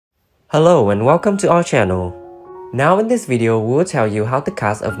Hello and welcome to our channel. Now in this video we will tell you how the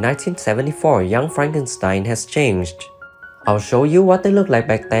cast of 1974 Young Frankenstein has changed. I'll show you what they looked like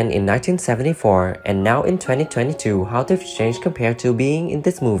back then in 1974 and now in 2022 how they've changed compared to being in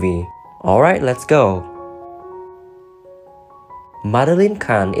this movie. Alright, let's go. Madeline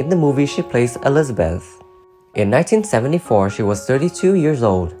Kahn in the movie she plays Elizabeth. In 1974 she was 32 years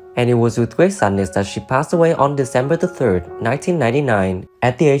old, and it was with great sadness that she passed away on December the 3rd, 1999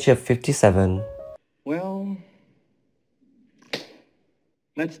 at the age of 57. Well,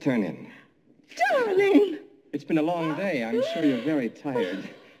 let's turn in. Darling! It's been a long day. I'm sure you're very tired.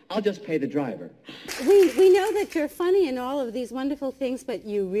 I'll just pay the driver. We know that you're funny and all of these wonderful things, but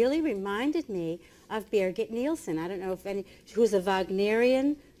you really reminded me of Birgit Nielsen. I don't know if any, who's a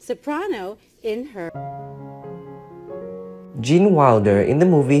Wagnerian soprano in her. Gene Wilder in the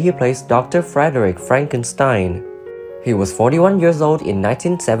movie he plays Dr. Frederick Frankenstein. He was 41 years old in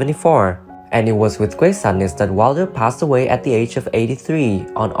 1974, and it was with great sadness that Wilder passed away at the age of 83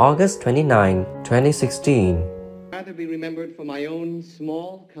 on August 29, 2016. I'd rather be remembered for my own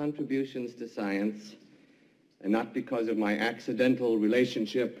small contributions to science, and not because of my accidental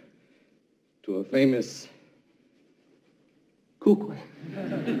relationship to a famous cuckoo.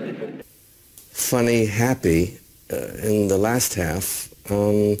 Funny, happy. In the last half,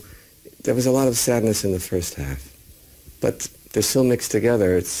 there was a lot of sadness in the first half, but they're so mixed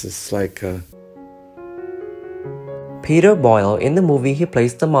together. It's like Peter Boyle in the movie he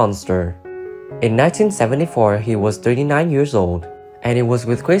plays the monster. In 1974 he was 39 years old, and it was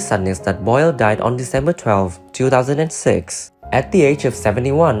with great sadness that Boyle died on December 12, 2006 at the age of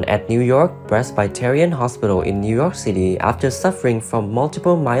 71 at New York Presbyterian Hospital in New York City after suffering from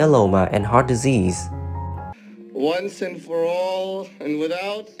multiple myeloma and heart disease. Once and for all, and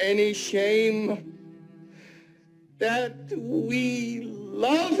without any shame, that we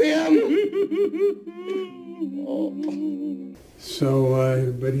love him. Oh.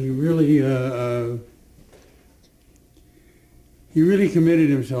 So, but he really committed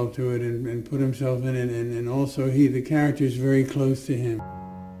himself to it and put himself in it, and also the character is very close to him.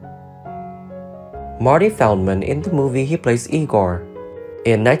 Marty Feldman in the movie he plays Igor.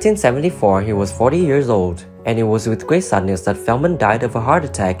 In 1974 he was 40 years old, and it was with great sadness that Feldman died of a heart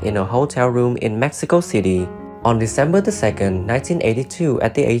attack in a hotel room in Mexico City on December the 2nd, 1982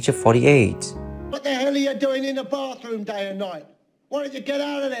 at the age of 48. What the hell are you doing in the bathroom day and night? Why don't you get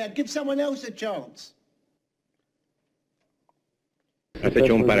out of there? Give someone else a chance. Has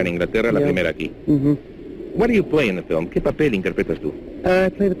hecho un par en Inglaterra, la primera aquí. What do you play in the film? ¿Qué papel interpretas tú? I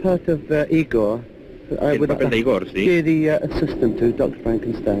play the part of Igor. El papel de Igor, sí. The assistant to Dr.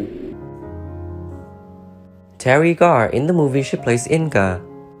 Frankenstein. Teri Garr in the movie she plays Inga.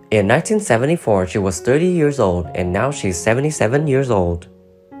 In 1974 she was 30 years old, and now she's 77 years old.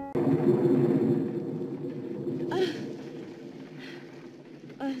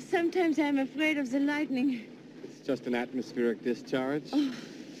 Sometimes I'm afraid of the lightning. It's just an atmospheric discharge.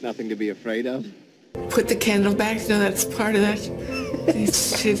 Nothing to be afraid of. Put the candle back, so that's part of that.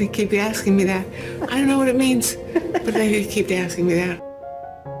 They keep asking me that. I don't know what it means, but they keep asking me that.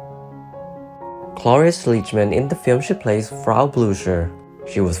 Cloris Leachman in the film she plays Frau Blucher.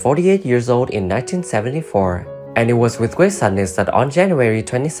 She was 48 years old in 1974, and it was with great sadness that on January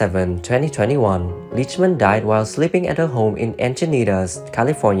 27, 2021, Leachman died while sleeping at her home in Encinitas,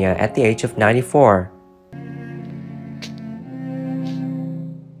 California at the age of 94.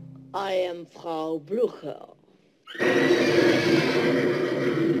 I am Frau Blucher.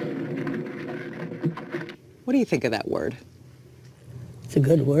 What do you think of that word? It's a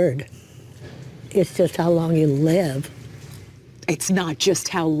good word. It's just how long you live. It's not just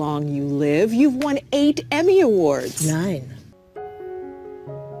how long you live. You've won 8 Emmy Awards. 9.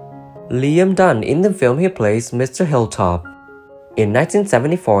 Liam Dunn in the film he plays Mr. Hilltop. In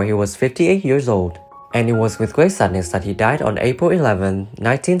 1974 he was 58 years old, and it was with great sadness that he died on April 11,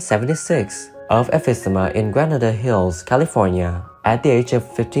 1976 of emphysema in Granada Hills, California at the age of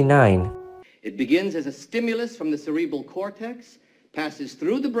 59. It begins as a stimulus from the cerebral cortex, passes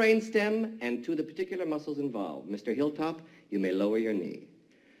through the brainstem and to the particular muscles involved. Mr. Hilltop, you may lower your knee.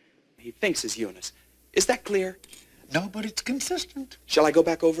 He thinks his Eunice. Is that clear? No, but it's consistent. Shall I go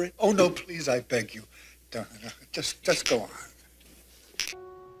back over it? Oh, no, please, I beg you. Don't, just go on.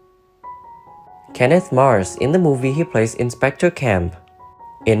 Kenneth Mars in the movie he plays Inspector Camp.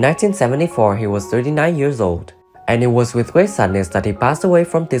 In 1974 he was 39 years old, and it was with great sadness that he passed away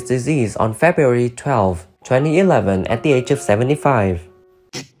from this disease on February 12, 2011 at the age of 75.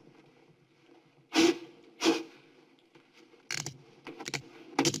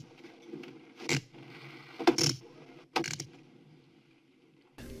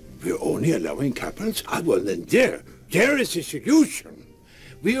 We're only allowing couples? Well, then there is a solution.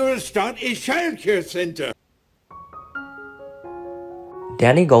 We will start a childcare center.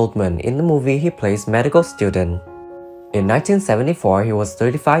 Danny Goldman. In the movie, he plays medical student. In 1974, he was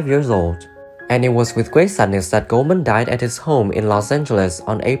 35 years old, and it was with great sadness that Goldman died at his home in Los Angeles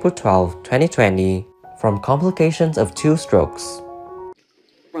on April 12, 2020, from complications of 2 strokes.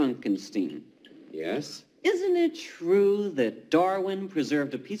 Frankenstein. Yes? Isn't it true that Darwin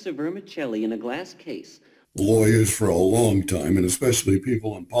preserved a piece of vermicelli in a glass case? Lawyers for a long time, and especially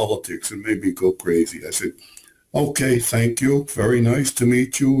people in politics, and made me go crazy. I said, okay, thank you, very nice to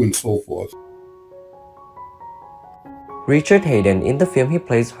meet you, and so forth. Richard Haydn. In the film, he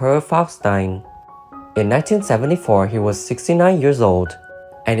plays Herr Faustine. In 1974, he was 69 years old,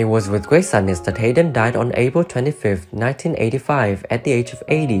 and it was with great sadness that Haydn died on April 25, 1985, at the age of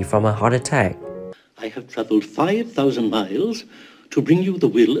 80 from a heart attack. I have traveled 5,000 miles to bring you the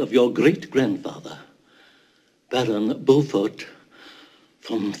will of your great-grandfather, Baron Beaufort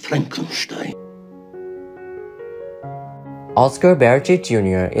von Frankenstein. Oscar Berge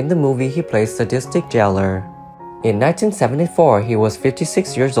Jr. In the movie, he plays sadistic jailer. In 1974, he was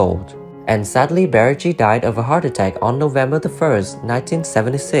 56 years old, and sadly Berge died of a heart attack on November 1,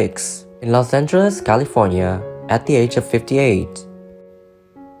 1976, in Los Angeles, California, at the age of 58.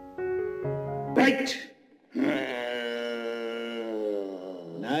 Right.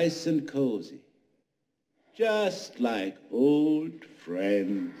 Nice and cozy. Just like old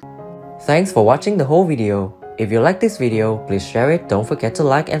friends. Thanks for watching the whole video. If you like this video, please share it. Don't forget to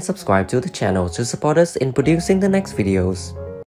like and subscribe to the channel to support us in producing the next videos.